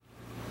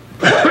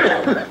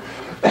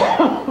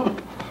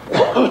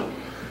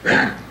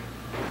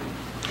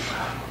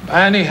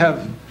Many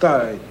have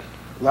died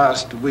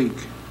last week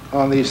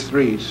on these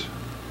streets.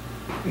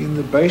 In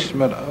the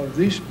basement of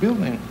this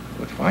building,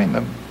 we find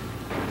them.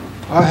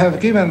 I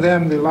have given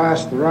them the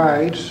last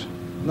rites.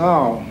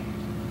 Now,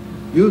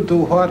 you do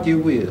what you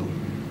will.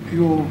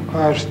 You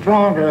are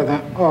stronger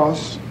than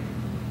us.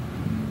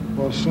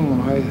 Well, soon,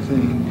 I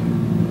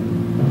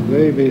think,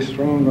 they be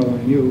stronger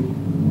than you.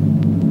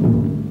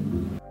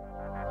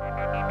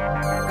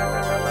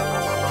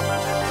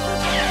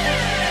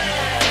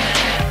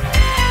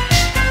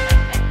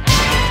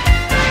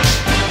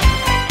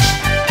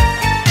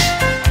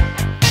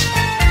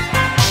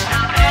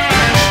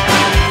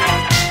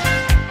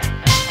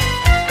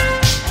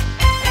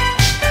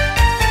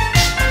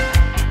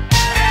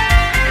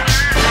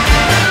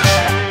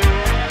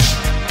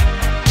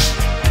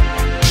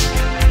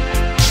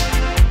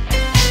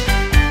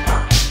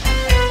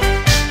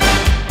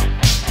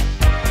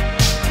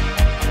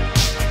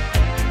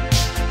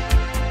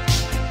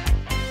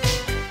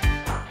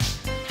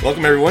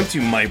 Welcome, everyone,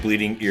 to My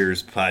Bleeding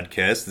Ears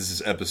podcast. This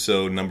is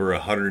episode number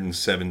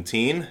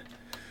 117.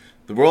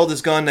 The world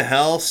has gone to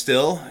hell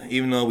still,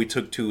 even though we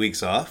took 2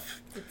 weeks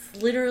off.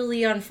 It's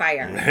literally on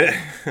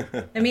fire.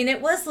 I mean, it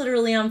was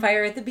literally on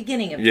fire at the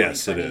beginning of 2020.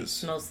 Yes, it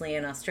is. Mostly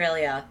in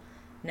Australia.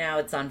 Now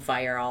it's on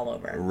fire all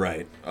over.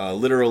 Right.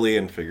 Literally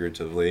and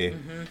figuratively.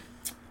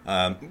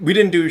 We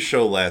didn't do a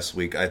show last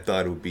week. I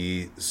thought it would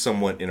be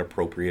somewhat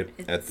inappropriate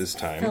at this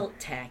time. It felt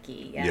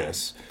tacky, yeah.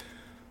 Yes.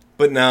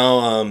 But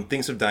now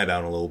things have died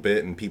down a little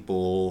bit, and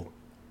people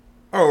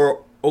are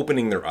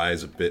opening their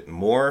eyes a bit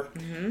more.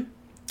 Mm-hmm.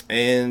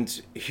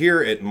 And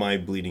here at My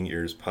Bleeding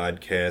Ears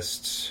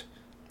podcast,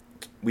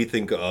 we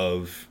think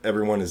of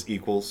everyone as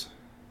equals,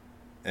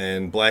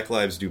 and Black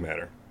lives do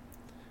matter.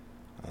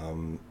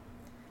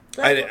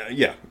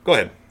 Yeah, go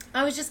ahead.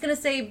 I was just going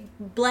to say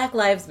Black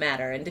lives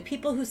matter, and to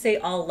people who say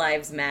all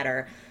lives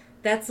matter,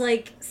 that's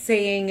like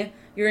saying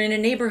you're in a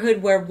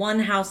neighborhood where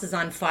one house is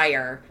on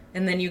fire,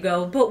 and then you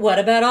go, but what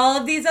about all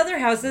of these other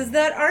houses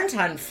that aren't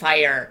on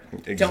fire?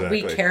 Exactly. Don't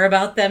we care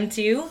about them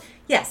too?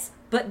 Yes,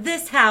 but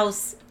this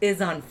house is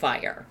on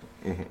fire.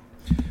 Mm-hmm.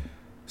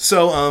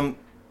 So,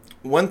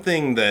 one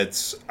thing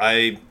that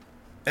I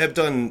have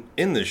done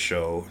in this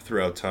show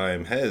throughout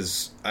time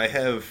I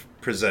have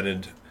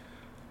presented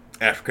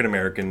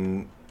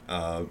African-American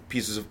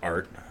pieces of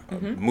art,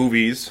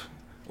 movies,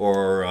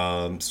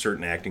 or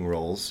certain acting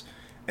roles.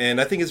 And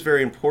I think it's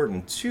very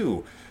important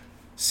to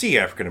see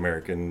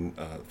African-American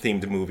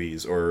themed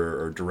movies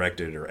or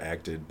directed or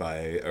acted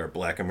by or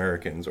Black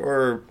Americans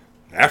or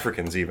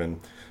Africans even.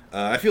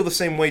 I feel the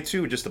same way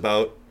too just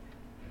about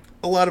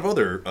a lot of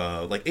other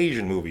like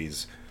Asian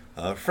movies,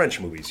 French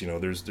movies. You know,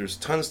 there's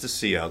tons to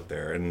see out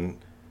there,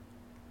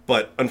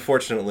 but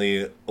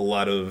unfortunately a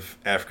lot of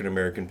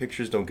African-American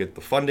pictures don't get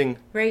the funding.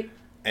 Right.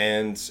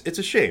 And it's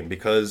a shame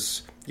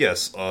because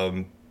yes,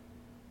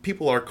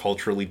 people are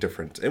culturally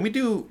different and we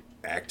do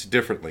act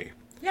differently.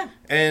 Yeah.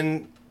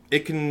 And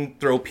it can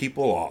throw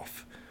people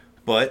off.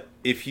 But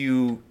if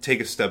you take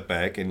a step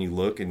back and you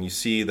look and you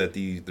see that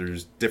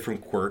there's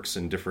different quirks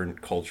in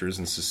different cultures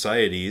and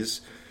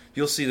societies,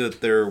 you'll see that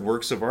their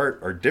works of art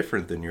are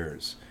different than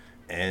yours.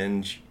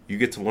 And you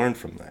get to learn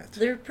from that.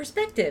 Their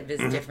perspective is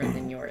different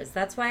than yours.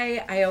 That's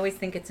why I always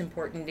think it's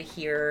important to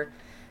hear.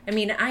 I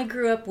mean, I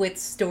grew up with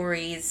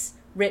stories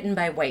written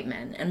by white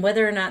men, and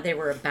whether or not they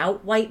were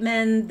about white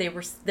men, there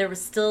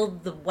was still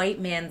the white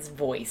man's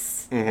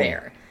voice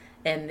there.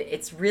 And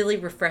it's really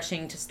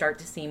refreshing to start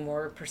to see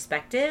more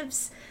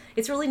perspectives.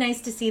 It's really nice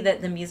to see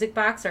that the Music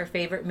Box, our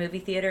favorite movie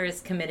theater,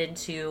 is committed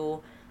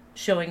to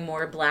showing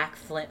more black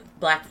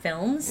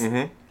films.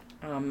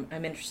 I'm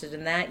interested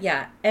in that.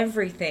 Yeah,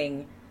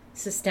 everything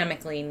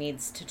systemically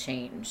needs to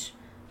change.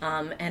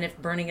 And if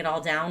burning it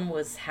all down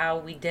was how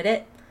we did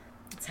it,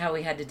 it's how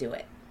we had to do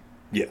it.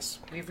 Yes.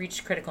 We've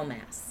reached critical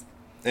mass.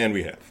 And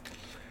we have.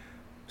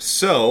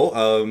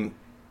 So,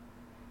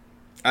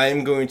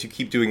 I'm going to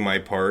keep doing my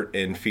part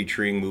in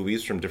featuring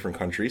movies from different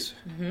countries.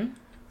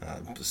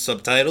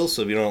 Subtitles,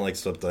 so if you don't like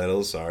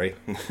subtitles, sorry.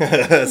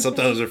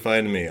 Subtitles are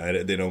fine to me.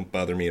 They don't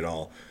bother me at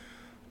all.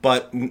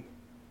 But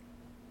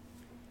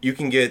you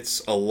can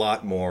get a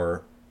lot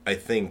more, I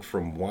think,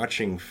 from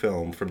watching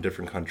film from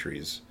different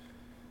countries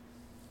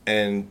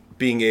and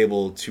being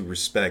able to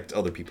respect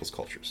other people's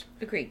cultures.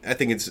 Agreed. I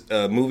think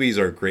movies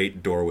are a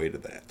great doorway to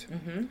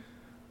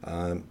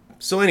that.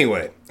 So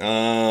anyway,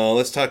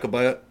 let's talk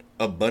about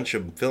a bunch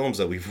of films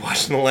that we've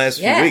watched in the last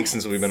few weeks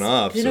since we've been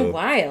off. It's been a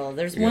while.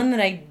 There's one that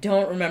I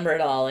don't remember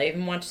at all. I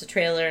even watched the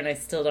trailer and I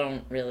still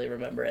don't really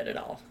remember it at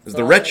all. It's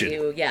The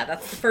Wretched.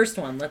 That's the first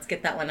one. Let's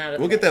get that one out of the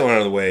way. We'll get that one out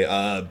of the way.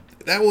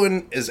 That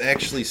one is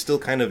actually still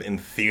kind of in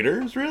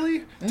theaters,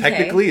 really. Okay.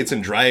 Technically, it's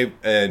in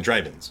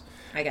drive-ins.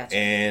 I got you.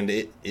 And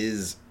it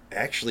is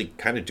actually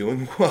kind of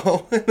doing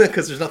well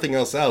because there's nothing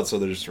else out, so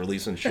they're just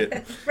releasing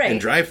shit in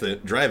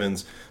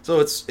drive-ins. So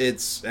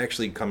it's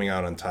actually coming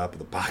out on top of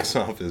the box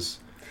office.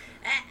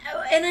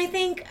 And I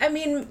think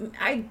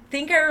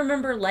I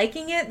remember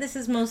liking it. This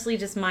is mostly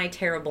just my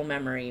terrible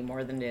memory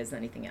more than it is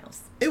anything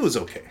else. It was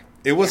okay.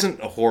 It wasn't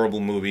a horrible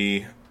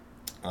movie.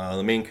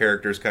 The main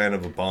character is kind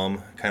of a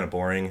bum, kind of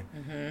boring.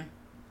 Mm-hmm.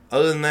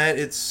 Other than that,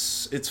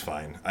 it's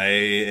fine.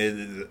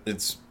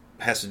 It's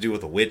has to do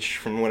with a witch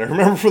from what I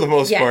remember for the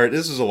most part.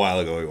 This was a while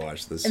ago we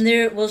watched this. And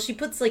she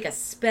puts like a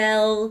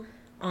spell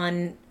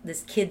on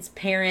this kid's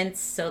parents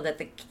so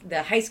that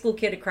the high school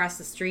kid across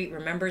the street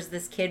remembers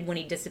this kid when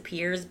he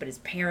disappears, but his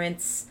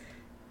parents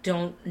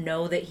don't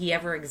know that he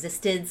ever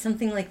existed.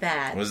 Something like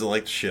that. Was it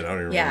like shit? I don't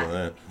even remember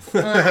that.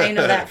 Well, I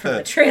know that from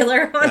the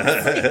trailer,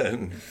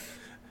 honestly.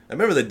 I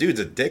remember the dude's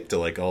a dick to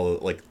like all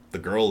like the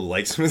girl who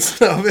likes him and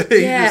stuff.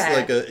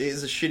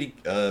 He's a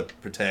shitty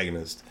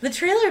protagonist. The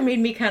trailer made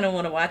me kind of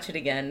want to watch it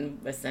again,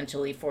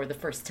 essentially for the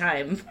first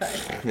time.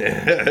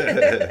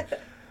 But.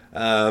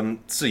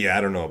 So yeah,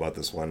 I don't know about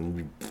this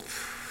one.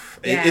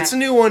 It's a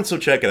new one, so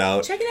check it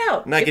out. Check it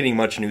out. I'm not getting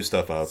much new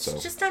stuff out, so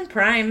it's just on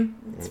Prime.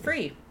 It's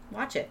free.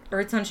 Watch it,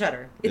 or it's on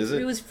Shudder.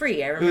 It was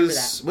free. I remember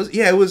that.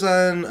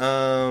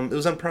 It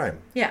was on Prime.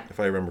 Yeah, if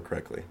I remember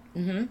correctly.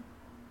 Mm-hmm.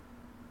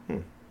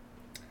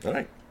 All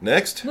right.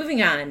 Next.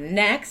 Moving on.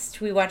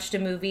 Next, we watched a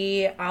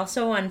movie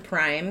also on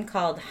Prime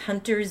called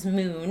Hunter's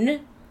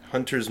Moon.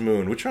 Hunter's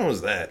Moon. Which one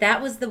was that? That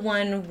was the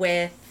one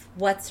with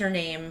what's her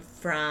name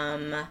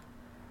from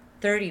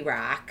 30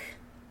 Rock.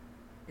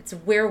 It's a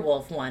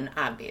werewolf one,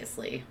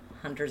 obviously.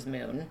 Hunter's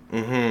Moon.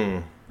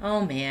 Mm-hmm.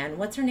 Oh man,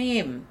 what's her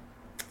name?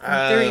 From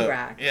 30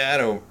 Rock. I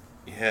don't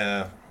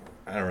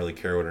really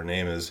care what her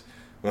name is.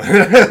 I'm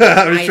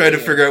just trying to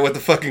figure out what the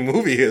fucking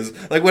movie is.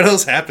 Like, what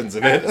else happens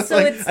in it? So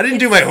I didn't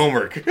do my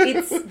homework.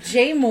 It's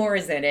Jay Moore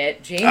is in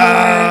it. Jay Moore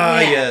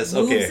yes,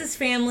 moves his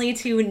family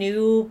to a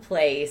new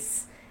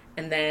place,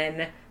 and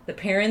then the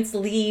parents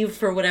leave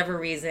for whatever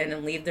reason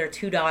and leave their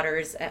two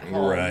daughters at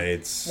home.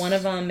 Right. One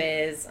of them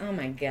is, oh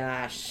my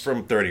gosh.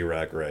 From 30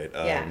 Rock, right.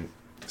 Yeah.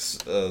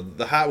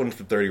 The hot one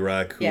from 30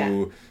 Rock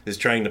who is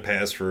trying to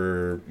pass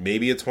for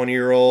maybe a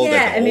 20-year-old.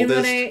 Yeah, I mean,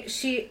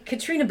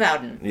 Katrina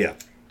Bowden. Yeah.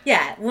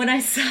 Yeah, when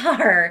I saw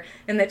her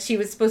and that she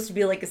was supposed to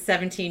be like a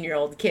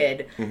 17-year-old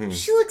kid,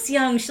 she looks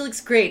young, she looks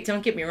great,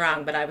 don't get me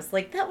wrong, but I was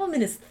like, that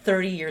woman is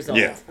 30 years old.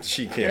 Yeah,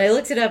 she can't. And I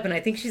looked it up and I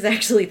think she's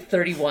actually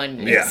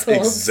 31 years old.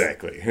 Yeah,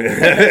 exactly.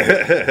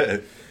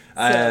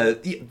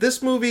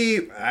 This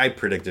movie, I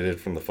predicted it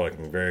from the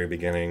fucking very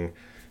beginning.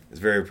 It's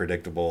very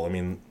predictable. I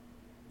mean,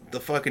 the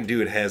fucking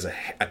dude has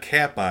a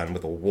cap on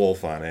with a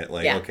wolf on it.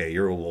 Like, okay,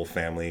 you're a wolf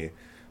family.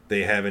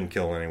 They haven't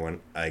killed anyone.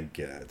 I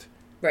get it.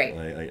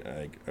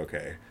 Right.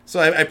 Okay. So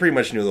I pretty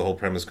much knew the whole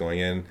premise going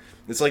in.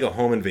 It's like a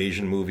home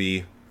invasion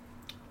movie.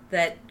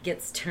 That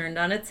gets turned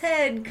on its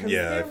head because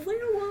they're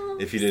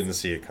werewolves. If you didn't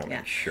see it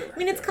coming, sure. I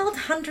mean, it's called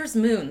Hunter's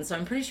Moon, so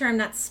I'm pretty sure I'm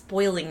not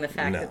spoiling the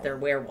fact that they're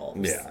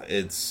werewolves. Yeah,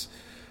 it's...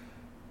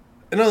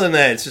 And other than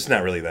that, it's just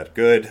not really that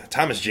good.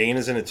 Thomas Jane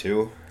is in it,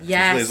 too.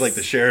 Yes. He plays like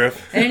the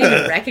sheriff. I didn't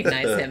even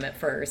recognize him at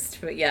first,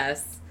 but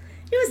yes.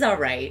 It was all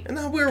right. And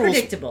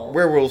predictable.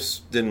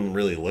 Werewolves didn't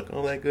really look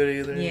all that good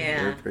either. Yeah.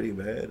 They were pretty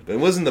bad. But it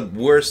wasn't the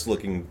worst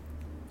looking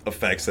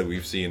effects that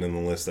we've seen in the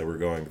list that we're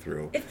going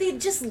through. If they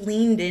just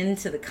leaned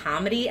into the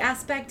comedy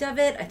aspect of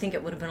it, I think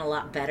it would have been a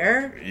lot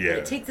better. Yeah. But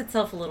it takes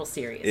itself a little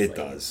seriously. It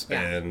does.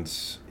 Yeah.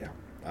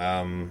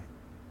 And,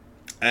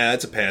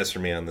 it's a pass for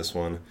me on this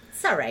one.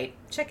 It's all right.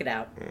 Check it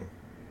out.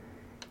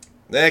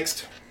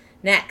 Next.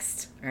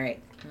 All right.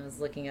 I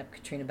was looking up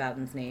Katrina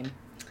Bowden's name.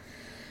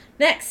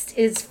 Next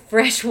is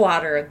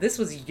Freshwater. This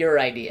was your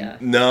idea.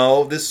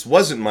 No, this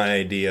wasn't my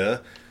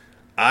idea.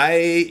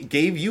 I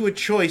gave you a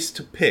choice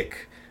to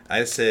pick.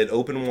 I said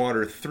Open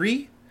Water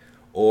 3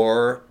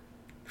 or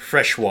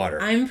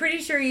Freshwater. I'm pretty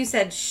sure you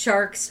said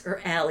sharks or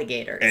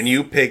alligators. And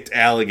you picked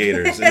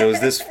alligators, and it was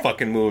this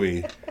fucking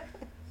movie.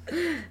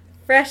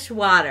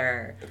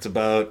 Freshwater. It's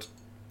about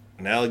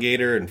an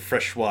alligator and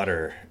fresh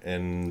water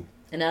and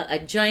a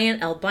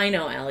giant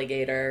albino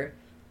alligator.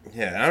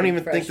 Yeah, I don't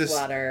even think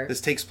this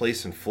takes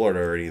place in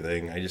Florida or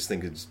anything. I just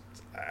think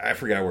I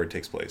forgot where it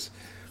takes place.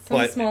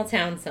 Some small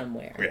town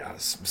somewhere. Yeah.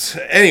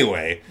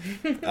 Anyway,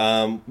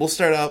 we'll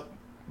start out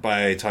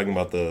by talking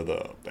about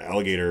the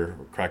alligator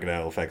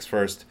crocodile effects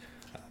first.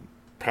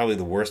 Probably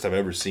the worst I've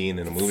ever seen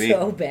in a movie.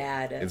 So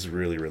bad. It's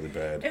really, really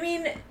bad. I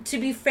mean, to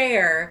be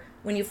fair,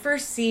 when you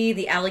first see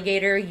the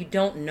alligator, you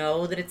don't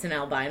know that it's an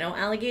albino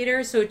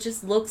alligator, so it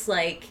just looks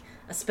like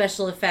a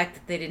special effect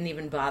that they didn't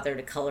even bother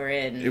to color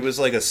in. It was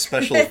like a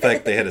special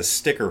effect they had a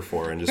sticker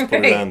for and just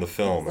put it on the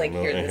film. Like,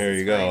 and here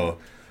you go.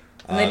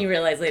 And then you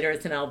realize later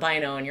it's an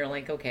albino, and you're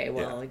like, okay,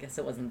 well, I guess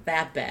it wasn't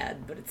that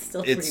bad, but it's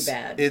still pretty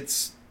bad.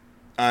 It's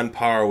on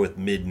par with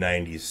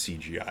mid-90s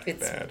CGI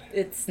bad.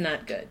 It's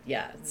not good,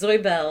 yeah. Zoe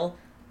Bell,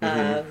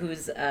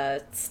 who's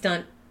a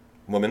stunt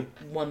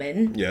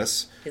woman,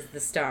 yes, is the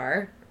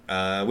star.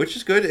 Which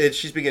is good.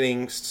 She's been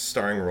getting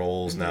starring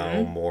roles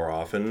now more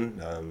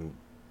often.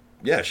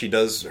 Yeah, she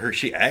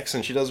acts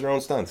and she does her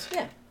own stunts.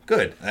 Yeah.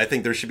 Good. I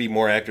think there should be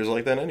more actors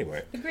like that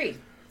anyway. Agreed.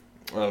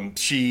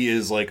 She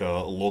is like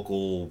a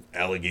local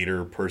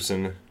alligator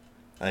person,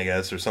 I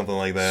guess, or something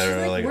like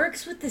that. She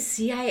works with the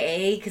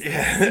CIA because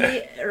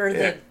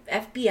the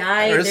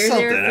FBI. Or they're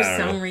there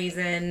for some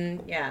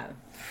reason. Yeah.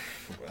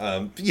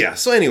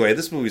 So anyway,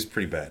 this movie's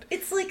pretty bad.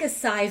 It's like a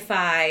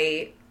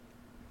sci-fi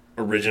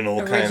original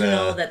kind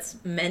original of. that's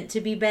meant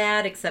to be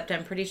bad, except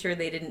I'm pretty sure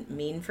they didn't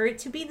mean for it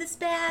to be this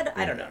bad.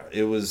 I don't know.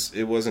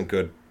 It wasn't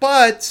good,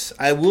 but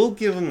I will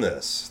give them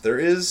this. There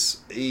is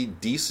a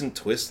decent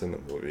twist in the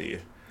movie,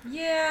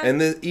 Yeah.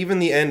 and even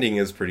the ending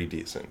is pretty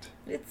decent.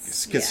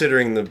 It's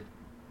Considering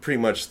pretty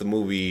much the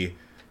movie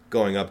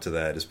going up to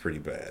that is pretty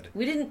bad.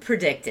 We didn't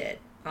predict it.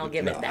 I'll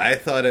give No, it that. I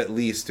thought at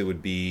least it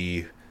would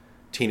be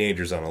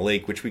teenagers on a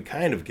lake, which we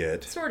kind of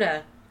get,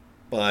 Sorta.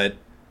 but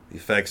the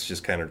effects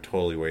just kind of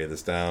totally weigh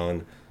this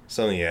down.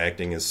 Some of the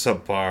acting is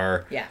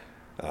subpar. Yeah.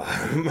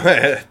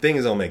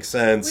 Things don't make We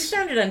sense.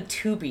 found it on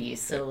Tubi,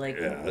 so like,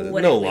 Yeah,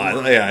 what no if we lie.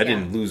 want? Yeah, I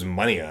didn't lose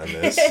money on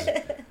this.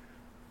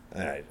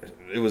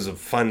 It was a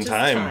fun Just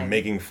time, time.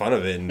 making fun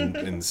of it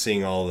and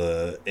seeing all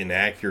the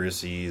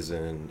inaccuracies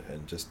and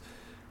just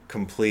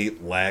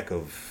complete lack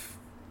of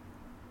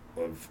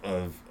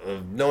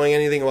knowing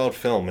anything about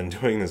film and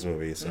doing this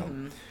movie.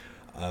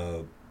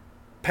 So,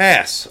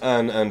 pass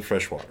on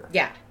Freshwater.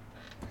 Yeah.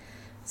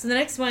 So the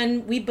next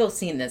one, we've both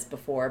seen this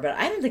before, but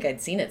I don't think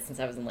I'd seen it since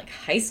I was in like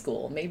high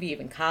school, maybe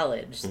even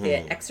college.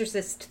 The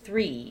Exorcist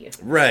 3.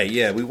 Right,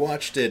 yeah, we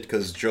watched it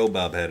because Joe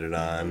Bob had it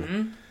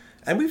on.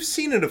 And we've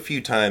seen it a few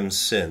times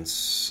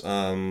since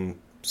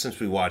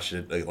we watched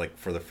it like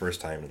for the first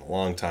time in a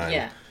long time.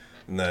 Yeah.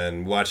 And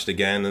then watched it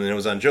again, and then it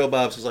was on Joe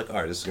Bob, so I was like, all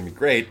right, this is going to be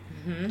great.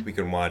 We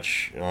can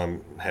watch,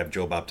 have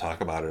Joe Bob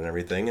talk about it and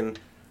everything.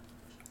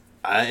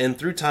 And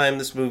through time,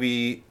 this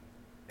movie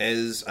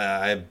is,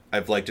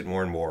 I've liked it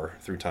more and more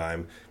through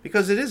time,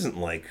 because it isn't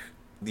like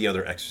the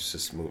other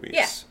Exorcist movies.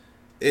 Yeah.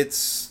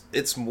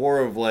 It's more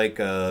of like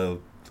a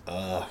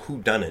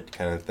whodunit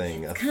kind of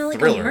thing. Kind of like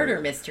thriller. a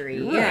murder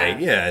mystery. Right,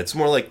 yeah, it's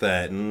more like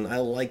that, and I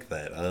like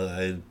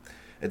that.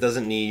 It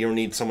doesn't need, you don't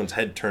need someone's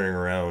head turning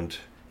around,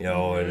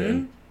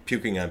 and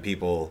puking on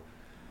people.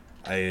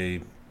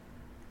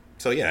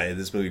 So yeah,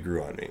 this movie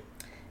grew on me.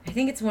 I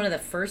think it's one of the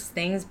first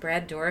things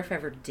Brad Dourif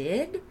ever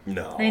did.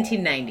 No.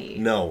 1990.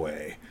 No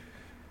way.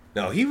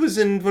 No, he was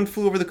in One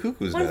Flew Over the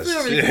Cuckoo's One Nest. Flew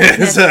Over the Yeah, Cuckoo's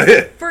Nest so, was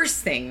the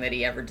first thing that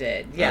he ever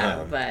did. Yeah,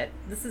 Uh-huh. but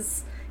this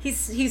is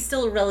he's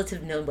still a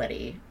relative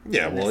nobody.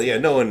 yeah, in well, this yeah,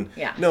 one.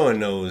 no one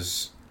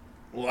knows.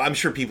 Well, I'm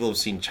sure people have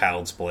seen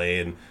Child's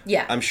Play, and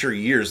Yeah. I'm sure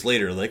years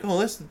later, like, oh,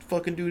 that's the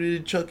fucking dude who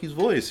did Chucky's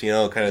voice, kind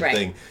of Right.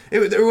 thing.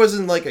 There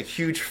wasn't like a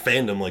huge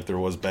fandom like there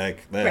was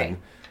back then. Right.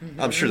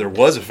 I'm sure there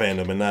was a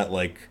fandom, and not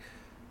like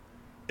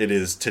it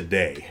is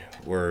today,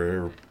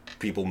 where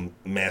people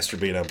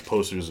masturbate on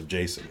posters of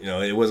Jason.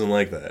 It wasn't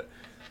like that.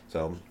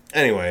 So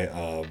anyway,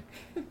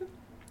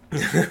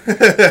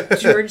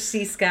 George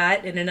C.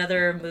 Scott in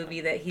another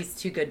movie that he's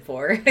too good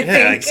for. I yeah,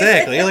 think.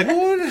 exactly. You're like,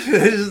 what?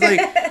 It's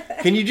like,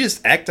 can you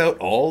just act out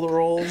all the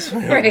roles?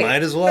 Right.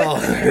 Might as well.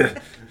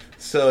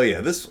 So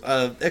yeah, this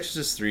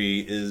Exorcist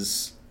 3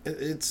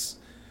 it's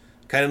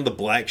kind of the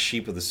black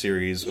sheep of the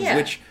series, Yeah.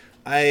 which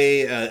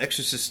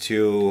Exorcist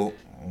 2,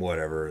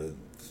 whatever,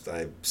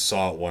 I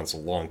saw it once a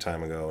long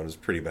time ago and it was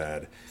pretty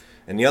bad.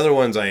 And the other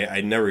ones I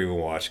never even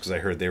watched because I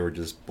heard they were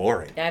just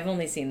boring. I've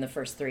only seen the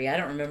first 3. I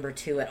don't remember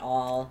 2 at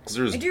all. 'Cause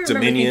there was I do remember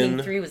Dominion.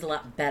 thinking 3 was a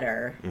lot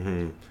better.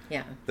 Mm-hmm.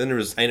 Yeah. Then there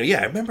was, I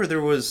remember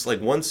there was like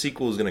one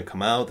sequel was going to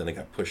come out, then it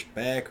got pushed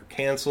back or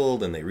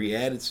canceled, and they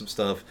re-added some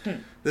stuff.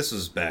 This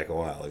was back a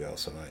while ago,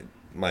 so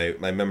my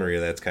memory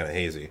of that's kind of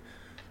hazy.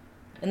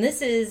 And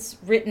this is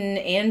written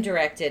and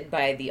directed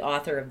by the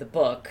author of the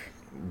book,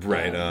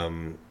 Right,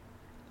 The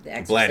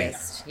Blatty.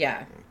 Exorcist.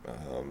 Yeah.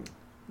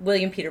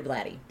 William Peter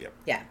Blatty. Yep.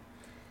 Yeah.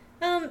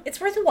 It's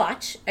worth a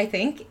watch, I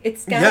think.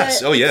 It's got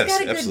Yes. Oh, yes, it's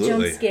got a good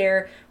absolutely. jump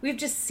scare. We've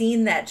just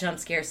seen that jump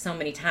scare so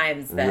many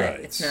times that Right.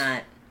 it's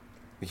not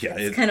Yeah,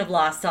 it's kind of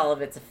lost all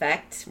of its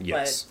effect.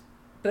 yes.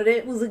 But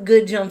it was a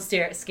good jump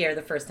scare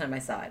the first time I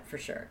saw it, for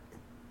sure.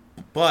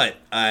 But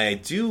I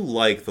do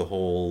like the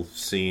whole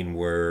scene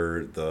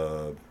where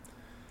the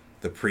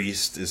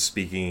priest is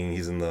speaking.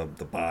 He's in the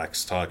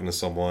box talking to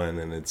someone,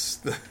 and it's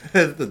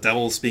the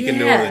devil speaking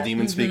to him, Yeah, the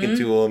demon speaking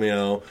to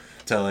him.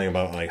 Telling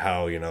about like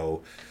how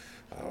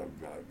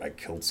I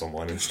killed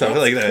someone and stuff That's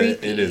like that.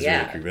 creepy, It is yeah.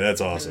 really creepy.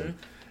 That's awesome.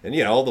 And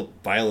yeah, all the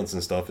violence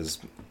and stuff is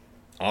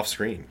off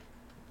screen.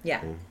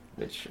 Yeah.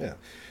 Which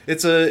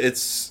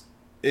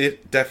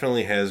it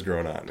definitely has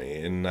grown on me,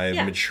 and I've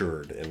Yeah.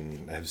 matured,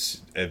 and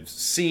I've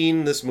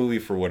seen this movie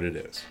for what it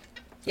is.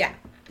 Yeah.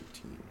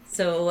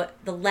 So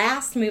the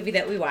last movie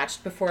that we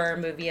watched before our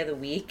movie of the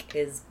week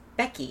is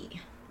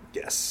Becky.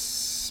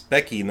 Yes,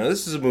 Becky. Now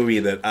this is a movie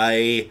that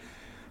I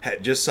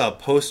just saw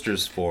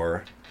posters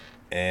for,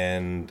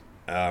 and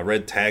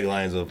read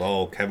taglines of,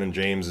 "Oh, Kevin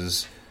James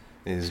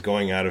is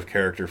going out of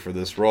character for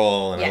this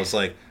role," and I Yeah. was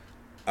like,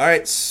 "All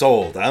right,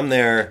 sold. I'm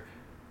there."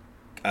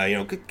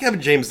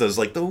 Kevin James does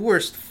like the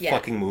worst Yeah.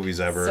 fucking movies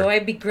ever. So I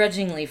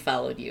begrudgingly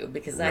followed you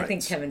because I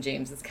think Right. Kevin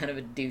James is kind of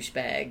a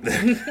douchebag.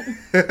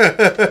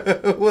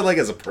 What, like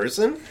as a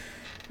person?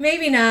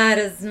 Maybe not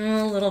as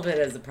a little bit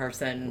as a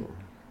person.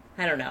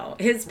 I don't know.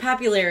 His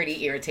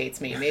popularity irritates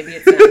me. Maybe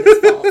it's not his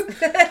fault.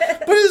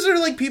 But is there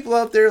like people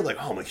out there like,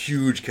 oh, I'm a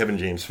huge Kevin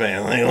James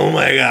fan. Like, oh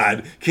my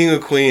god, King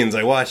of Queens.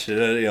 I watched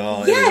it.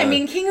 Yeah, I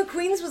mean, King of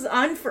Queens was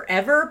on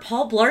forever.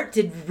 Paul Blart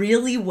did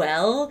really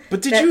well.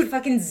 But did that you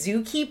fucking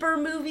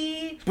Zookeeper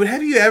movie? But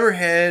have you ever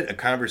had a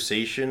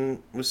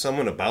conversation with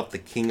someone about the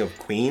King of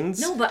Queens?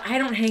 No, but I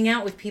don't hang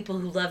out with people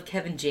who love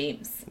Kevin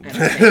James. But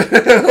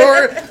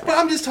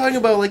I'm just talking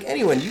about like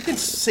anyone. You can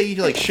say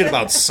like shit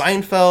about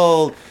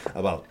Seinfeld,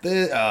 about the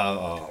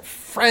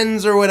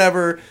Friends or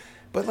whatever,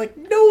 but like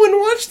no one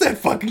watched that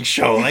fucking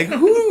show. Like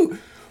who?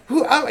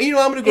 I'm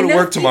gonna go to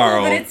work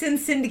tomorrow. But it's in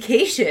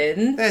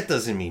syndication. That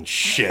doesn't mean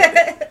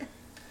shit.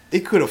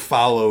 It could have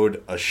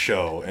followed a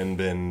show and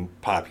been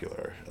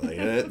popular. Like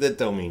that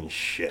don't mean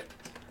shit.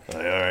 Like,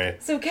 all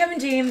right. So Kevin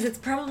James, it's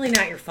probably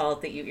not your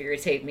fault that you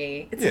irritate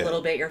me. It's a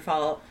little bit your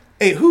fault.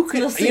 Hey, who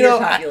could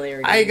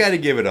popularity. I got to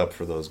give it up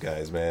for those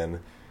guys, man.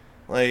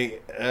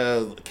 Like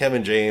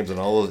Kevin James and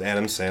all those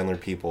Adam Sandler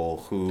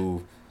people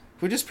who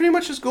just pretty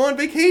much just go on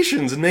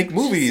vacations and make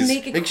movies,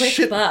 make a quick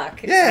shit.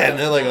 buck. Yeah, and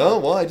they're like, oh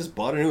well, I just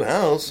bought a new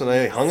house and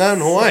I hung out in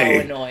Hawaii.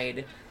 So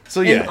annoyed.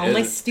 So yeah, and all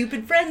my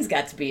stupid friends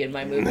got to be in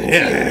my movie.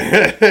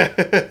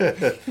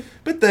 Yeah.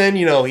 But then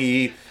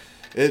he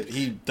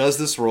does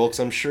this role because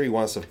I'm sure he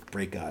wants to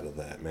break out of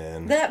that,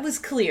 man. That was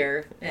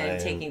clear in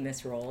taking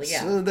this role.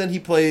 Yeah. So then he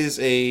plays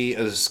an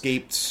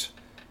escaped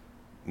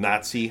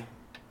Nazi.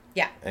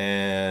 Yeah.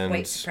 And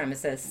white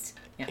supremacist.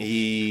 Yeah.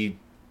 He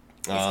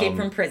escaped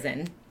from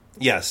prison.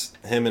 Yes,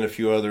 him and a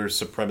few other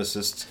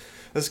supremacists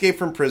escape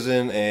from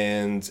prison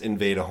and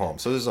invade a home.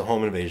 So this is a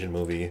home invasion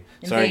movie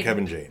starring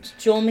Kevin James.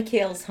 Joel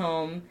McHale's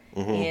home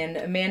and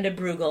Amanda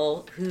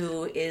Brugel,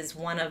 who is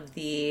one of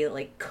the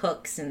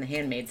cooks in The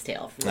Handmaid's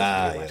Tale. For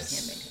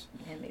yes.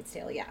 Handmaid's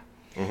Tale, yeah.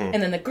 Mm-hmm.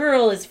 And then the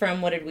girl is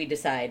from, what did we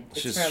decide?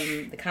 It's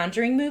from the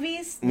Conjuring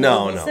movies?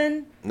 No.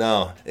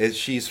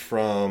 She's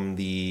from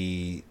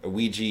the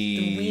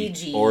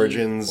Ouija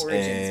Origins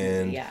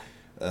and movie,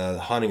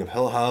 Haunting of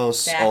Hill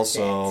House. That's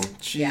also, it.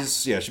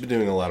 she's been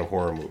doing a lot of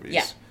horror movies.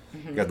 Yeah.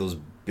 Mm-hmm. Got those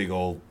big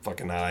old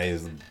fucking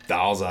eyes,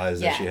 doll's eyes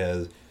that she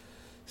has,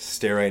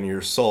 stare right into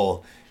your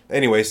soul.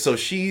 Anyway, so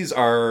she's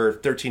our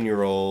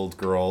 13-year-old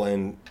girl,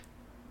 and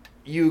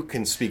you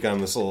can speak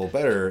on this a little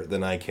better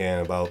than I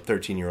can about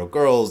 13-year-old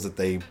girls, that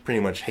they pretty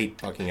much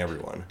hate fucking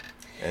everyone.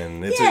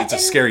 And it's a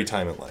scary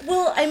time in life.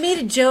 Well, I made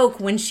a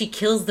joke when she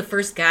kills the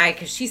first guy,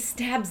 because she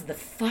stabs the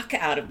fuck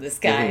out of this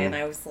guy, and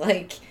I was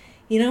like,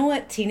 you know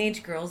what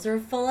teenage girls are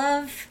full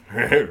of?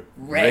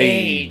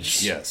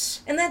 Rage.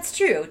 Yes. And that's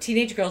true.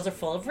 Teenage girls are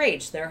full of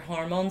rage. Their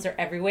hormones are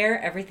everywhere.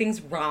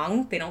 Everything's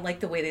wrong. They don't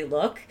like the way they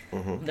look.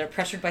 Mm-hmm. They're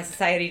pressured by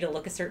society to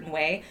look a certain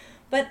way.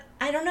 But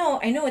I don't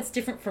know. I know it's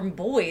different from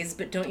boys,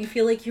 but don't you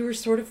feel like you were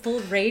sort of full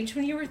of rage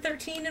when you were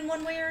 13 in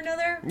one way or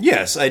another?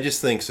 Yes, I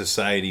just think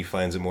society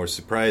finds it more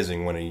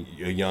surprising when a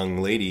young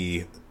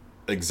lady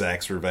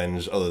exacts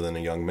revenge other than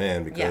a young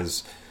man,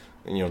 because,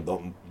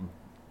 the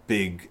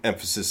big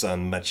emphasis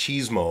on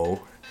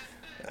machismo,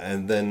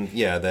 and then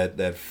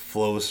that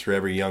flows through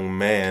every young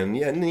man.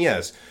 Yeah, and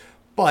yes,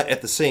 but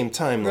at the same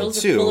time, girls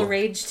too, are full of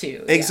rage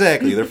too.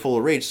 Exactly, they're full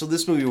of rage. So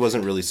this movie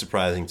wasn't really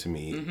surprising to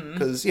me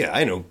because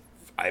I know.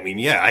 I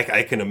mean,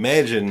 I can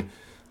imagine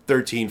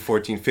 13,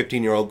 14,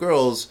 15-year-old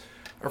girls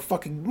are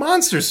fucking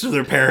monsters to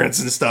their parents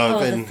and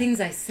stuff. Oh, and the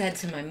things I said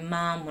to my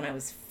mom when I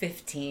was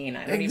 15,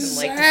 I don't even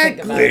like to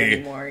think about it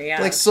anymore.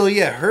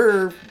 Yeah,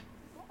 her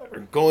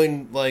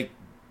going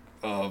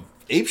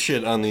ape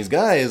shit on these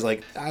guys,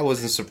 I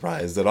wasn't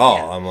surprised at all.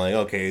 Yeah. I'm like,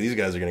 okay, these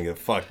guys are gonna get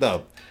fucked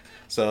up.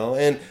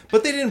 So,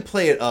 but they didn't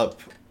play it up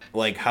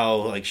like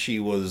how she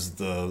was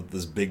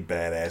this big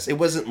badass. It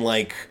wasn't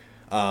like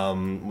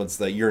what's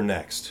that? You're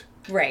Next.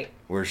 Right.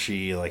 Where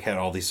she had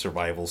all these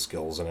survival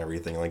skills and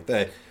everything like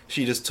that.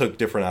 She just took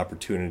different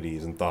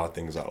opportunities and thought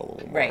things out a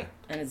little more. Right.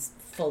 And is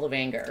full of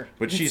anger.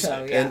 But she's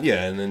but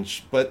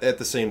at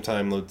the same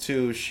time though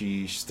too,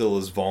 she still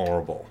is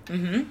vulnerable.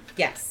 Mm-hmm.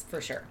 Yes, for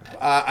sure.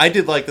 I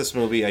did like this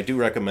movie. I do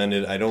recommend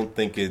it. I don't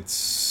think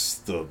it's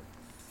the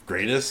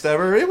greatest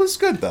ever. It was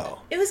good though.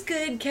 It was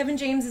good. Kevin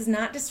James is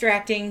not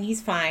distracting.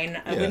 He's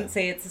fine. I wouldn't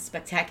say it's a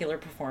spectacular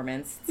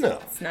performance.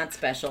 It's not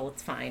special.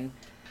 It's fine.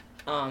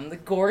 The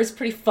gore is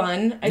pretty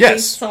fun. I think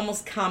it's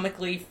almost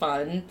comically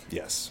fun.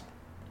 Yes.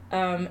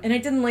 And I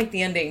didn't like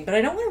the ending, but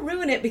I don't want to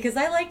ruin it because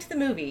I liked the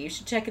movie. You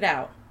should check it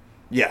out.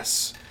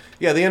 Yes.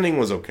 Yeah, the ending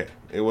was okay.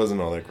 It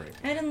wasn't all that great.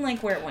 I didn't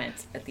like where it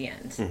went at the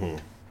end. Mm-hmm.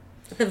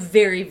 At the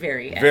very,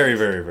 very end. Very,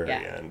 very, very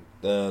end.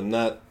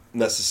 Not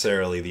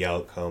necessarily the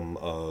outcome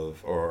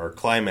of, or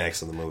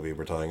climax of the movie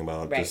we're talking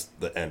about, just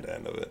the end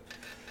of it.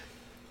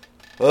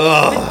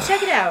 But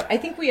check it out. I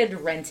think we had to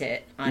rent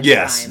it on time.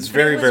 Yes, it's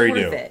very, very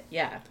new. It.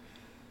 Yeah.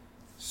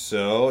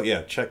 So,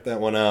 check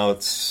that one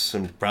out.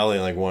 And probably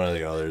one of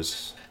the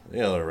others.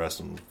 The rest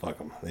of them, fuck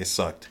them. They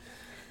sucked.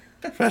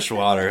 Fresh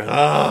water.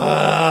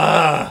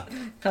 That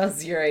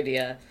was your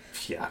idea.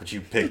 Yeah, but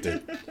you picked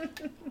it.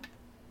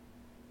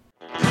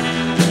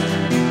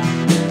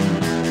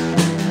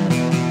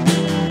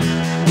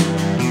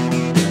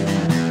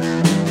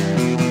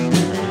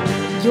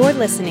 You're You're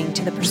listening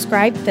to the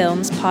Prescribed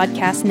Films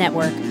Podcast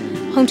Network,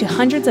 home to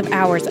hundreds of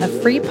hours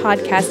of free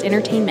podcast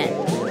entertainment.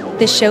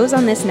 The shows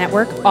on this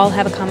network all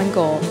have a common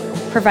goal,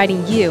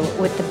 providing you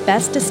with the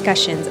best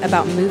discussions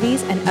about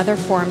movies and other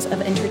forms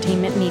of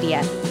entertainment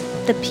media.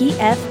 The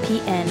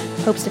PFPN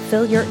hopes to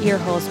fill your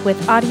earholes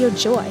with audio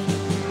joy.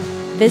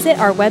 Visit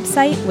our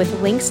website with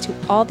links to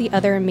all the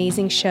other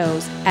amazing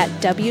shows at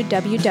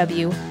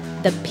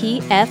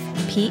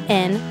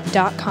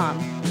www.thepfpn.com.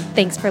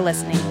 Thanks for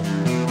listening.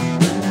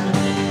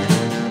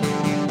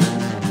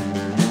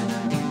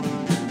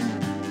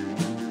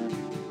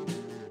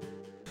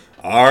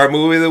 Our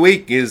movie of the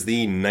week is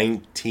the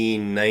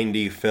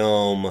 1990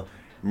 film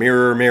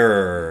Mirror,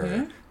 Mirror.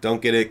 Mm-hmm.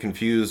 Don't get it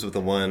confused with the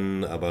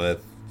one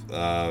about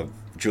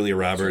Julia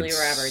Roberts. Julia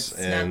Roberts,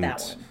 and not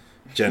that one.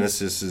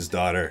 Genesis's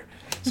daughter.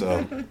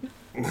 So,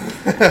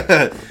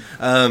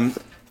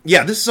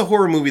 yeah, this is a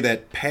horror movie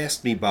that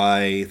passed me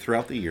by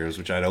throughout the years,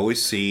 which I'd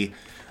always see.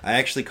 I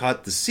actually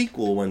caught the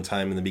sequel one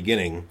time in the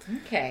beginning.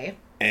 Okay.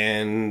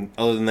 And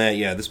other than that,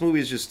 yeah, this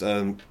movie is just...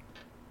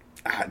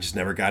 I just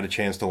never got a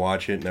chance to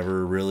watch it,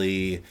 never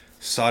really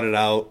sought it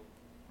out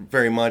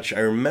very much. I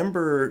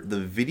remember the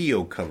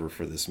video cover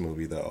for this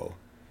movie, though.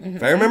 Mm-hmm.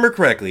 If I remember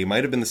correctly, it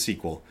might have been the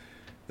sequel.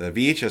 The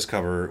VHS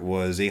cover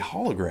was a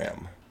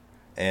hologram.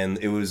 And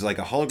it was like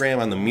a hologram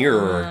on the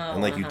mirror,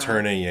 and like you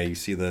turn it, yeah, you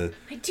see the...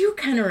 I do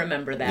kind of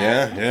remember that.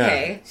 Yeah, yeah.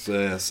 Okay.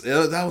 So, yes,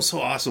 that was so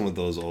awesome with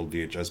those old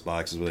VHS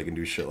boxes where they can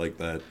do shit like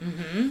that.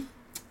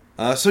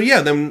 Mm-hmm. So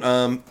yeah,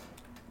 then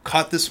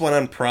caught this one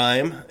on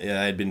Prime.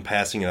 Yeah, I'd been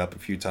passing it up a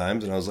few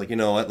times, and I was like, you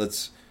know what,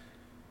 let's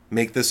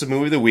make this a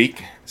movie of the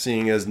week,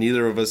 seeing as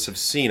neither of us have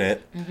seen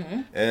it,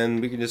 and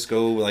we can just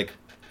go, like,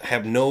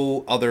 have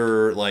no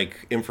other,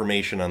 like,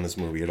 information on this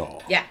movie at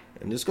all. Yeah.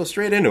 And just go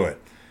straight into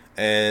it.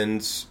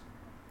 And...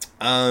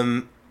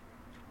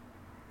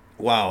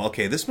 wow,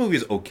 okay, this movie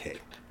is okay.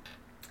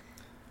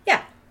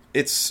 Yeah.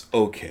 It's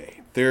okay.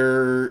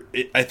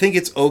 I think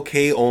it's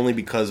okay only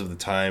because of the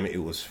time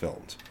it was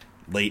filmed.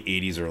 Late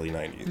 80s, early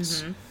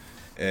 90s. Mm-hmm.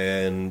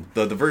 And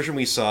the version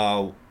we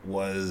saw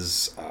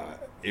was,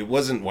 it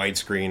wasn't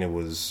widescreen, it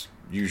was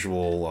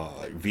usual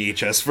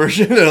VHS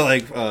version,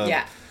 like,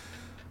 yeah.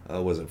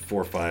 Was it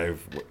 4:5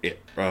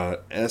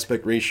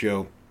 aspect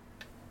ratio.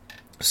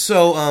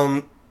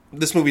 So,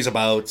 this movie's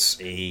about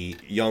a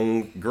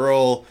young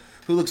girl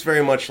who looks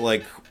very much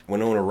like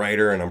Winona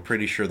Ryder, and I'm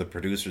pretty sure the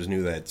producers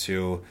knew that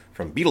too,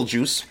 from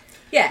Beetlejuice.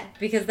 Yeah,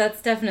 because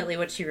that's definitely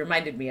what she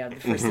reminded me of the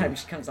first time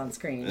she comes on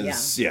screen. Yeah,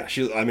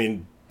 I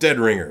mean, dead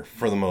ringer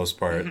for the most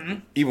part.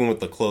 Even with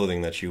the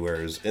clothing that she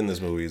wears in this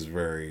movie is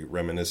very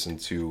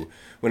reminiscent to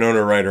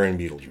Winona Ryder and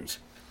Beetlejuice.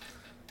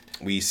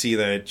 We see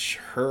that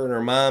her and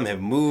her mom have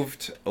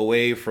moved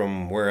away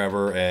from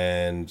wherever,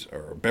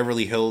 or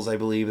Beverly Hills, I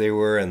believe they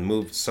were, and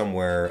moved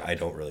somewhere. I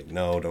don't really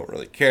know, don't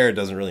really care, it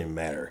doesn't really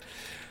matter.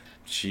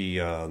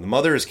 The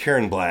mother is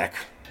Karen Black,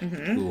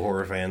 who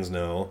horror fans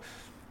know,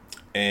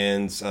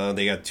 and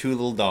they got two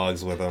little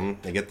dogs with them.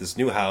 They get this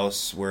new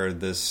house where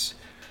this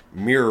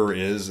mirror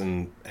is,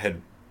 and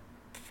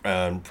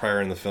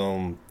prior in the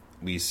film,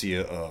 we see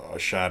a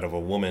shot of a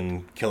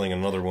woman killing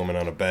another woman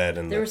on a bed.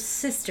 And there were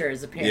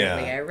sisters, apparently.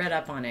 Yeah. I read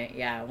up on it.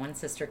 Yeah, one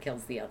sister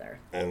kills the other.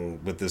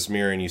 And with this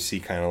mirror, and you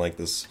see kind of like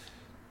this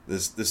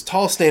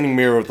tall standing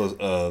mirror with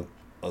a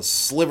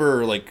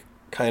sliver, like,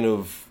 kind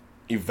of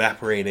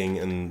evaporating,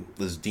 and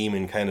this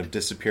demon kind of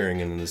disappearing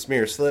in this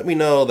mirror, so that we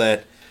know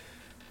that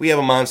we have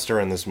a monster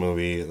in this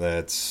movie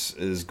that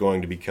is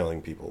going to be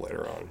killing people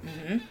later on.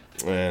 Mm-hmm.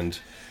 And...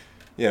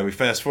 yeah, we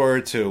fast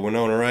forward to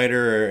Winona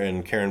Ryder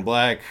and Karen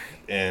Black,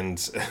 and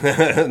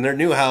in their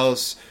new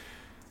house,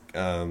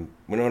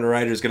 Winona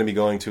Ryder is going to be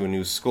going to a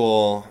new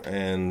school,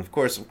 and of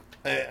course,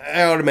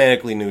 I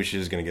automatically knew she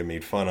was going to get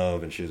made fun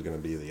of, and she was going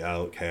to be the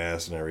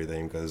outcast and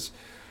everything, because,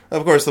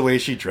 of course, the way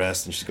she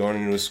dressed, and she's going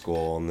to a new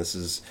school, and this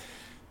is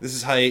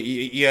how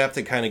you have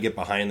to kind of get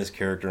behind this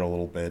character a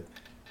little bit,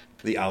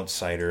 the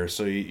outsider,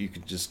 so you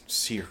could just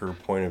see her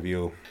point of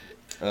view.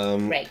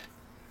 Right.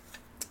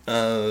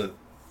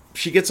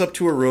 She gets up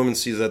to her room and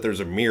sees that there's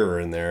a mirror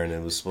in there, and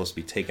it was supposed to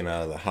be taken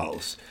out of the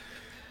house.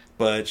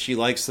 But she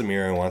likes the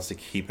mirror and wants to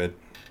keep it.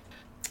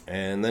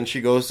 And then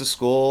she goes to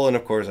school, and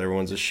of course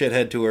everyone's a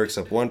shithead to her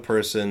except one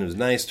person who's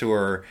nice to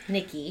her.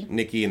 Nikki,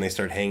 and they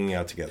start hanging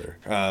out together.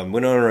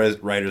 Winona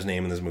Ryder's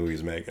name in this movie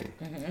is Megan.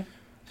 Mm-hmm.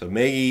 So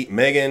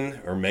Megan,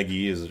 or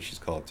Meggie as she's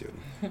called too,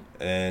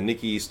 and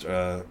Nikki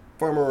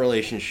form a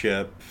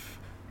relationship.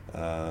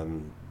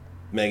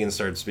 Megan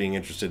starts being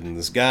interested in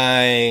this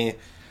guy.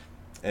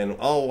 And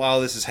all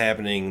while this is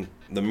happening,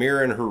 the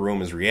mirror in her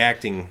room is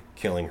reacting,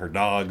 killing her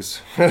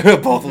dogs,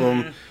 both of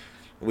them,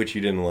 which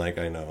you didn't like,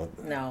 I know.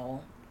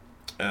 No.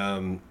 I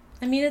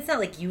mean, it's not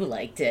like you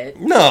liked it.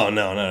 No,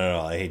 not at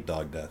all. I hate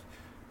dog death.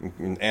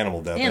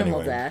 Animal death, Animal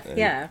anyway. death,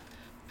 yeah.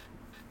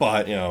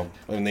 But,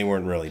 they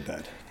weren't really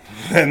dead.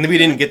 And we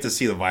didn't get to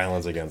see the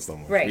violence against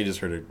them. Right. We just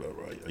heard a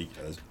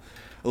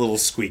little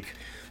squeak.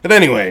 But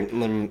anyway,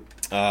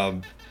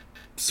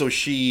 so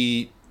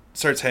she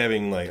starts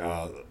having like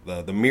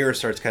the mirror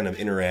starts kind of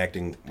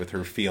interacting with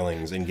her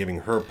feelings and giving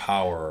her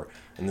power,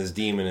 and this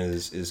demon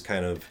is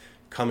kind of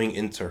coming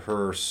into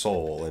her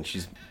soul, and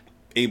she's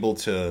able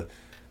to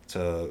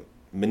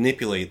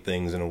manipulate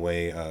things in a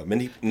way,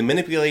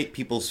 manipulate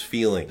people's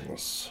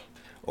feelings,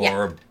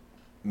 or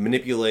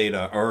manipulate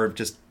or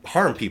just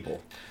harm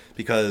people.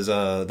 Because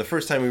the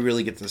first time we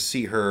really get to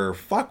see her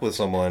fuck with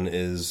someone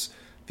is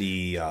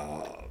the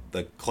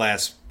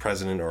class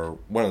president, or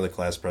one of the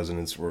class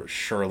presidents, were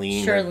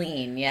Charlene.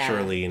 Charlene, yeah.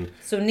 Charlene.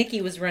 So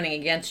Nikki was running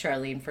against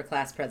Charlene for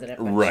class president,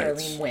 but Right.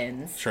 Charlene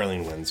wins.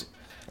 Charlene wins.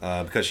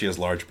 Because she has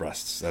large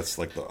breasts. That's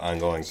like the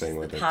ongoing thing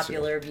with it.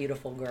 Popular,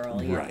 beautiful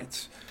girl. Yeah.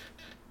 Right.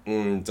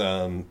 And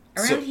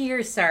around here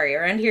is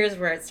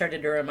where it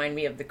started to remind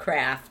me of The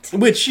Craft.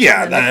 Which,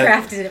 yeah. And The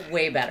Craft is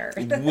way better.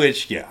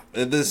 Which, yeah.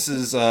 This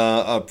is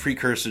a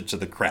precursor to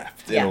The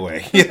Craft, in a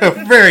way.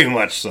 Yeah, very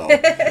much so.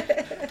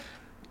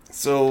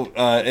 So,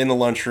 in the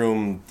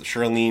lunchroom,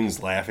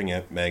 Charlene's laughing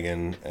at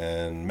Megan,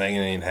 and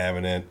Megan ain't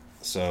having it.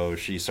 So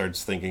she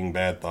starts thinking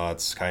bad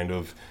thoughts, kind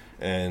of,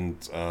 and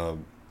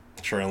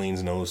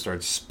Charlene's nose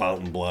starts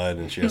spouting blood,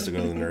 and she has to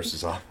go to the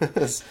nurse's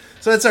office.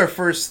 So that's our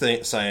first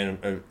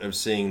sign of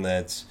seeing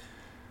that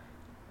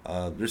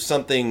there's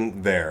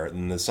something there,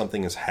 and that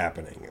something is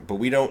happening. But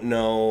we don't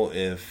know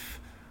if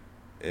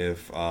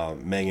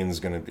Megan's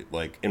going to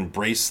like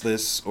embrace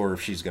this, or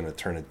if she's going to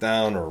turn it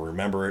down or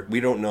remember it. We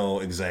don't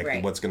know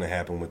exactly what's going to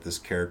happen with this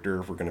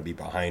character, if we're going to be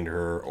behind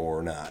her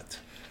or not.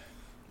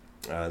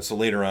 So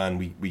later on,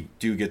 we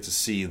do get to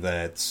see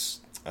that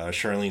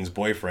Charlene's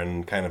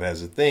boyfriend kind of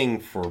has a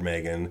thing for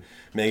Megan.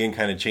 Megan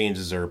kind of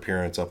changes her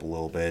appearance up a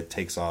little bit,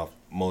 takes off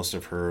most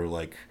of her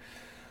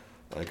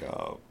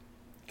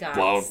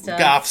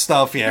goth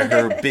stuff. Yeah,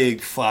 her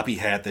big floppy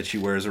hat that she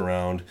wears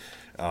around.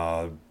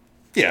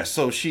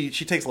 So she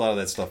takes a lot of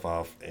that stuff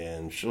off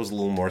and shows a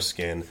little more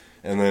skin.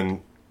 And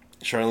then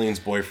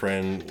Charlene's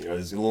boyfriend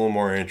is a little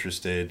more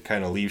interested,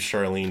 kind of leaves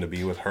Charlene to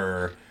be with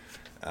her.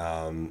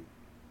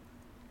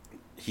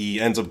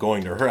 He ends up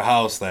going to her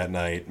house that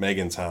night,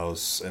 Megan's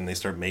house, and they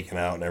start making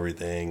out and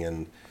everything,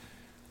 and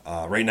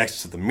right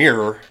next to the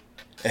mirror.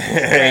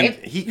 And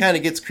he kind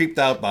of gets creeped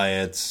out by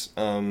it.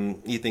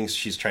 He thinks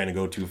she's trying to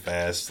go too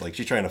fast, like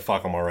she's trying to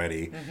fuck him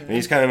already. Mm-hmm. And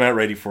he's kind of not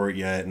ready for it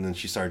yet, and then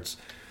she starts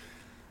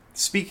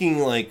speaking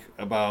like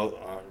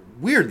about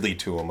weirdly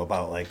to him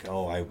about like,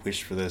 oh, I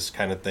wish for this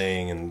kind of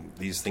thing, and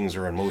these things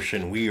are in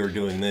motion, we are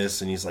doing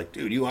this, and he's like,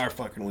 dude, you are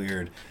fucking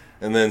weird.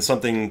 And then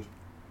something,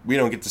 we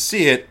don't get to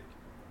see it,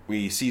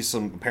 we see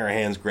a pair of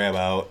hands grab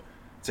out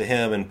to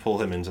him and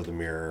pull him into the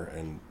mirror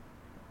and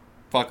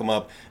fuck him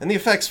up. And the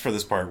effects for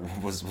this part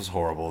was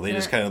horrible. They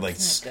just kind of like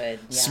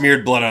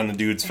smeared blood on the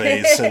dude's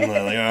face and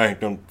like, all right,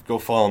 don't go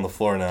fall on the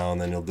floor now,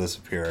 and then you'll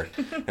disappear,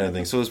 kind of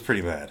thing. So it was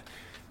pretty bad.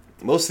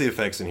 Most of the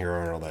effects in here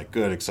aren't all that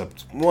good,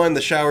 except one,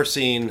 the shower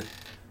scene,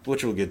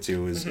 which we'll get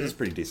to, is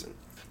pretty decent.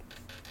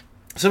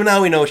 So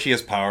now we know she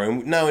has power,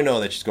 and now we know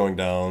that she's going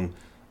down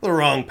the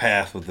wrong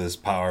path with this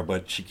power,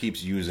 but she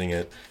keeps using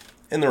it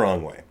in the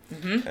wrong way.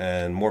 Mm-hmm.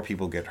 And more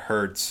people get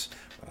hurt.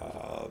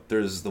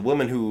 There's the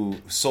woman who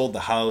sold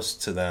the house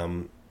to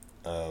them,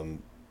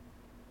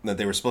 that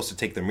they were supposed to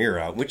take the mirror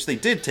out, which they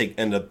did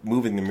end up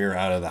moving the mirror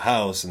out of the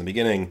house in the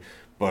beginning,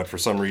 but for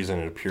some reason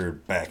it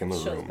appeared back in the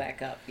room. Shows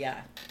back up,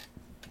 yeah.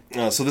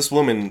 So this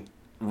woman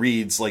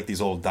reads like these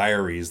old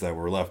diaries that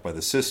were left by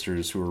the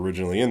sisters who were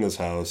originally in this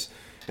house,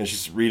 and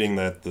she's reading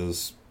that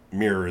this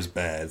mirror is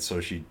bad, so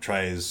she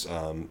tries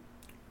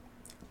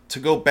to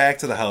go back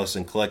to the house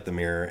and collect the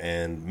mirror,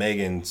 and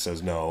Megan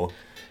says no,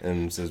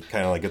 and says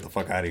kind of like, get the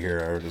fuck out of here,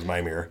 or it is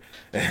my mirror.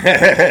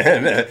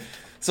 And,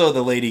 so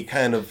the lady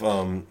kind of,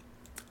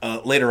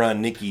 later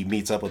on, Nikki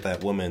meets up with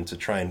that woman to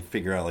try and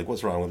figure out like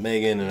what's wrong with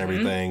Megan and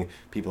everything.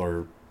 Mm-hmm. People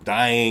are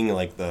dying,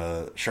 like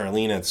the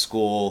Charlene at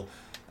school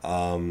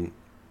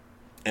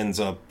ends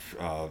up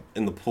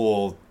in the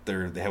pool.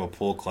 They have a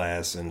pool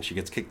class, and she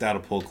gets kicked out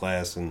of pool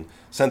class and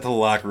sent to the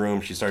locker room.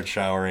 She starts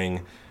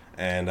showering,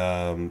 and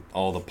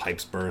all the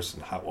pipes burst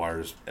and hot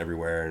water's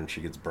everywhere, and she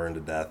gets burned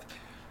to death.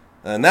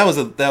 And that was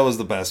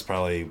the best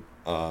probably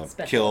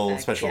special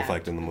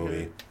effect in the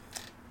movie.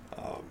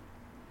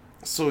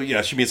 So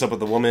yeah, she meets up with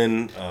the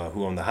woman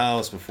who owned the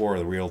house before,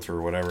 the realtor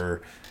or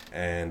whatever,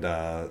 and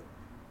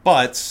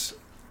but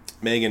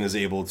Megan is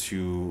able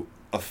to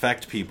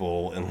affect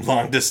people in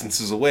long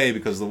distances away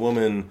because the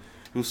woman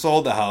who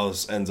sold the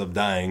house ends up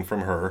dying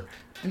from her.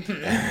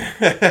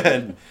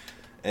 Mm-hmm.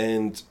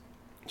 and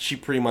she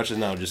pretty much is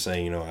now just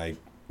saying,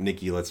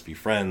 Nikki, let's be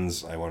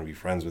friends. I want to be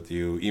friends with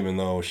you, even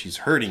though she's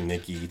hurting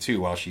Nikki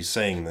too while she's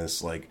saying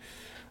this, like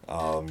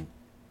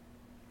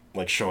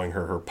showing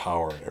her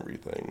power and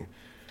everything.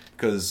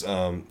 Because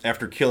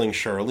after killing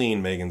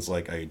Charlene, Megan's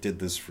like, I did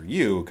this for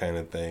you, kind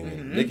of thing. Mm-hmm.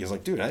 And Nikki's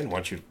like, dude, I didn't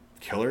want you to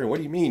kill her. What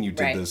do you mean you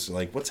did this?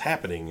 Like, what's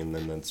happening? And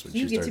then that's what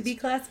you get to be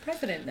class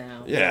president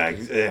now.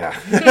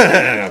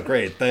 Yeah.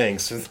 Great,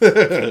 thanks.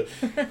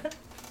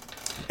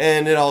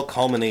 And it all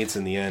culminates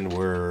in the end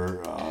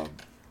where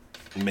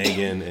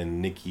Megan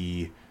and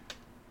Nikki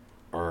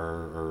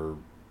are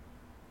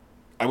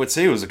I would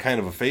say it was a kind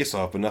of a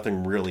face-off, but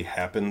nothing really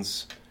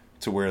happens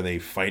to where they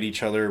fight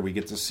each other. We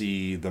get to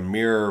see the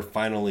mirror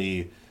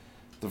finally.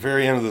 The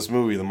very end of this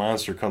movie, the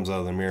monster comes out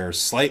of the mirror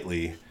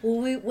slightly.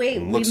 Well, we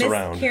looks missed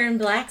around. Karen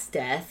Black's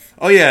death.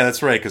 Oh yeah,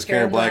 that's right, because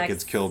Karen Black Black's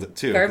gets killed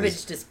too.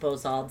 Garbage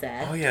disposal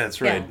death. Oh yeah, that's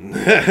right.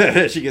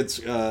 Yeah. She gets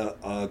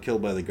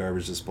killed by the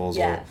garbage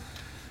disposal. Yeah.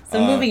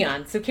 So moving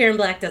on. So Karen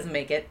Black doesn't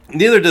make it.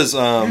 Neither does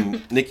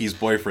Nikki's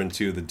boyfriend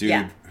too, the dude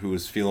Yeah. who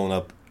was feeling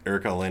up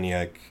Erica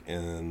Leniak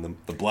in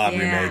the Blob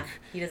remake.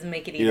 He doesn't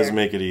make it either. He doesn't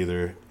make it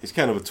either. He's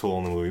kind of a tool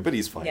in the movie, but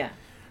he's fine. Yeah.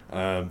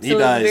 He So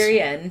dies. at the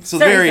very end. So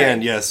the very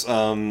end, yes.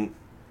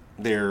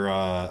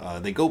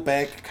 They go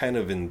back kind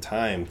of in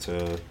time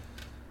to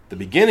the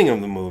beginning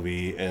of the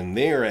movie, and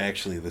they're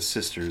actually the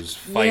sisters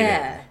fighting.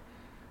 Yeah.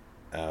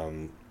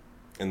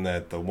 And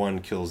that the one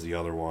kills the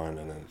other one,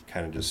 and then it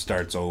kind of just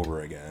starts over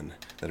again.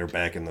 That are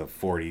back in the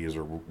 40s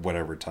or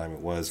whatever time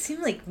it was. It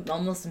seemed like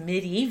almost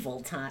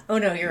medieval time. Oh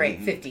no, you're right,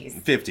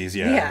 50s. 50s,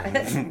 yeah.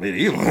 Yeah.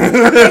 Medieval.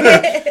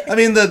 I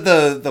mean,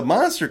 the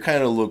monster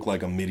kind of looked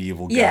like a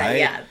medieval guy.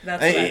 Yeah.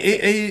 That's what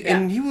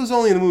And he was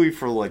only in the movie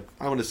for like,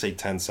 I want to say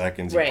 10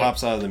 seconds. He Right.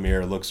 pops out of the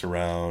mirror, looks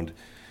around.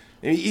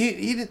 And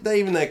he's not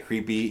even that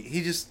creepy.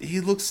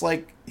 He looks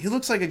like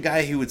a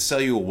guy who would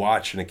sell you a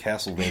watch in a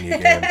Castlevania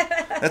game.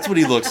 That's what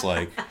he looks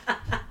like.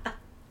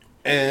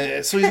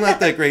 And so he's not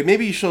that great.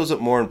 Maybe he shows up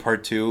more in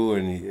part 2,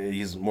 and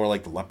he's more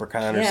like the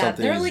Leprechaun or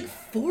something. There are like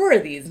 4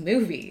 of these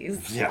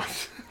movies. Yeah.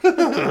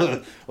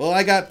 Well,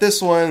 I got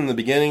this one in the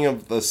beginning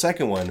of the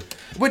second one,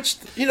 which,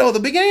 the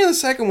beginning of the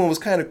second one was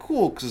kind of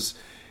cool because,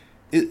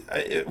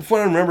 if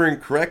I'm remembering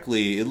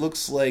correctly, it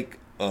looks like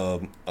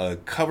a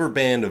cover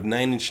band of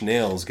Nine Inch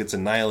Nails gets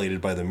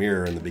annihilated by the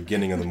mirror in the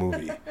beginning of the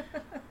movie.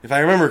 If I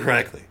remember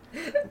correctly.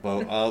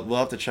 Well, we'll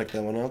have to check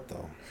that one out,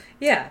 though.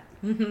 Yeah.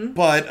 Mm-hmm.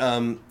 But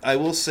I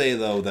will say,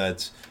 though,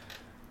 that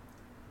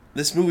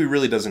this movie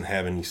really doesn't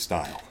have any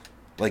style.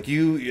 Like,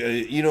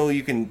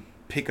 you can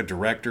pick a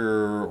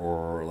director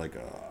or, like,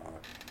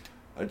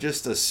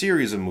 just a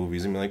series of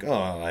movies and be like,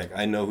 oh,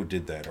 I know who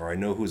did that, or I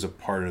know who's a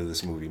part of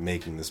this movie,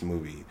 making this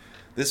movie.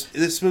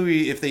 This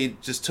movie, if they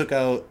just took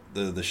out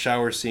the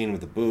shower scene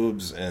with the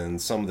boobs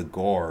and some of the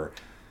gore,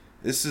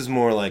 this is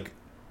more like...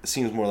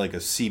 seems more like a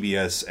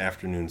CBS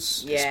afternoon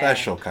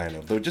special, kind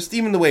of. Though, just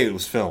even the way it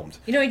was filmed.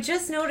 I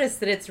just noticed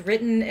that it's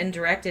written and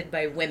directed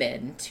by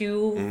women.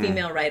 2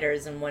 female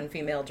writers and 1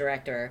 female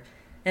director.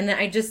 And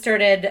I just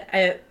started...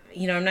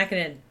 I'm not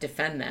going to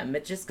defend them.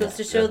 It just goes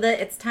to show that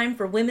it's time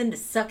for women to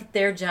suck at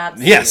their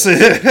jobs. Yes.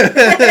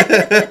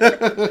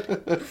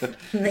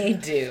 They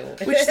do.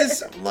 Which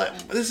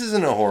this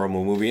isn't a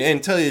horrible movie.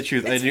 And to tell you the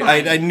truth, It's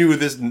I knew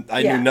this.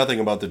 I knew nothing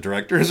about the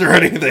directors or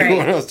anything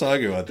when I was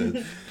talking about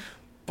this.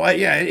 But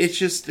yeah, it's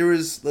just there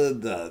was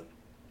the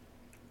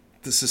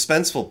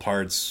suspenseful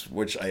parts,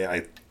 which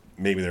I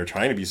maybe they're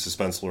trying to be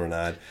suspenseful or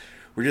not,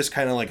 were just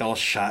kind of like all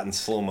shot in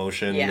slow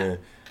motion. Yeah.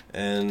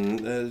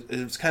 And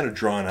it was kind of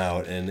drawn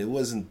out, and it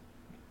wasn't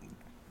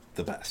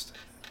the best.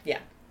 Yeah,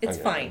 it's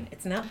fine.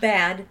 It's not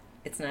bad.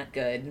 It's not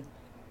good.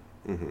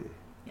 Mm-hmm.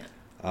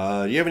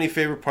 Yeah. Do you have any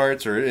favorite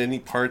parts, or any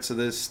parts of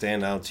this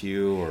stand out to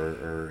you,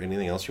 or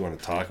anything else you want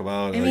to talk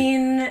about? I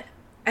mean,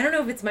 I don't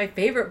know if it's my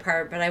favorite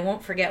part, but I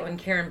won't forget when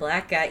Karen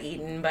Black got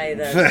eaten by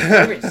the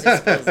garbage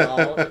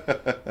disposal.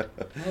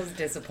 That was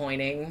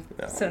disappointing.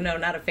 No. So no,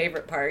 not a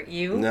favorite part.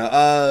 You?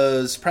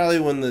 No, it's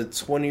probably when the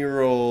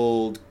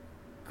 20-year-old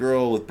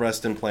girl with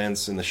breast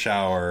implants in the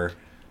shower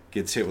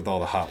gets hit with all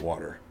the hot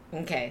water.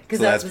 Okay, because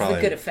So that that's was probably-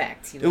 a good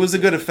effect. It was a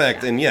good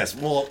effect, Yeah. and yes,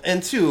 well,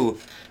 and two,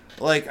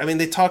 like, I mean,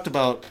 they talked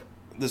about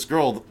this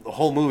girl the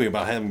whole movie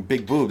about having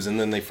big boobs, and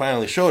then they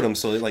finally showed them,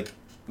 so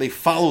they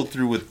followed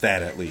through with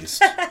that at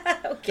least.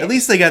 Okay. At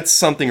least they got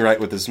something right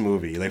with this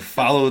movie. They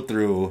followed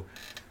through.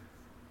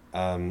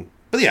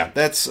 But yeah,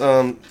 that's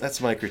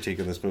my critique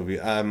of this movie.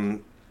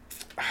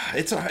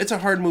 It's a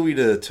hard movie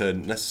to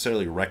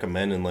necessarily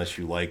recommend unless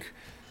you like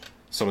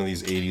some of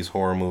these 80s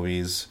horror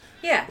movies.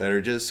 Yeah. That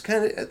are just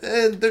kind of...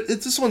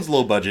 this one's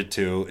low budget,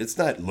 too. It's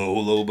not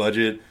low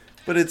budget,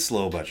 but it's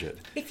low budget.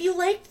 If you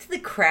liked The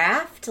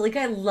Craft, like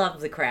I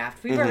love The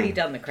Craft. We've already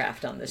done The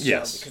Craft on this show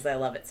Yes. because I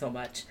love it so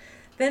much.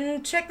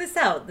 Then check this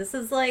out. This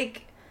is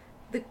like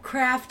The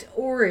Craft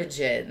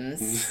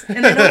Origins.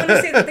 And I don't want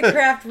to say that The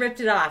Craft ripped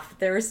it off.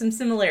 There were some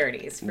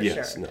similarities, for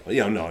Yes, sure.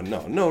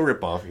 no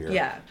rip-off here.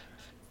 Yeah.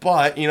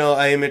 But,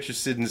 I am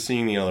interested in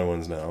seeing the other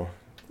ones now.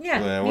 Yeah,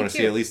 I me want to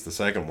see too. at least the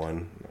second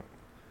one.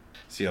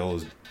 See how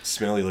those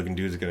smelly-looking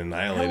dudes get I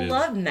annihilated.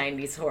 love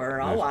 90s horror.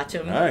 I'll watch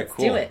them. All right, Let's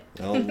cool. do it.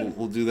 Well,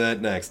 we'll do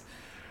that next.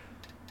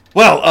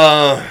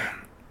 Well,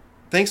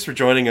 thanks for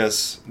joining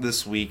us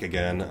this week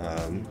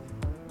again.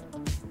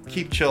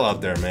 Keep chill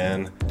out there,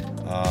 man.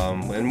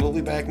 And we'll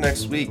be back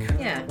next week.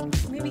 Yeah.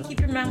 Maybe keep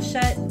your mouth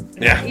shut and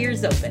Yeah. your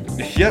ears open.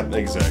 Yep,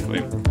 exactly.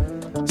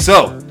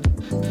 So,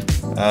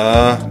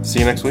 see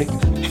you next week.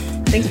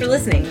 Thanks for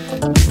listening.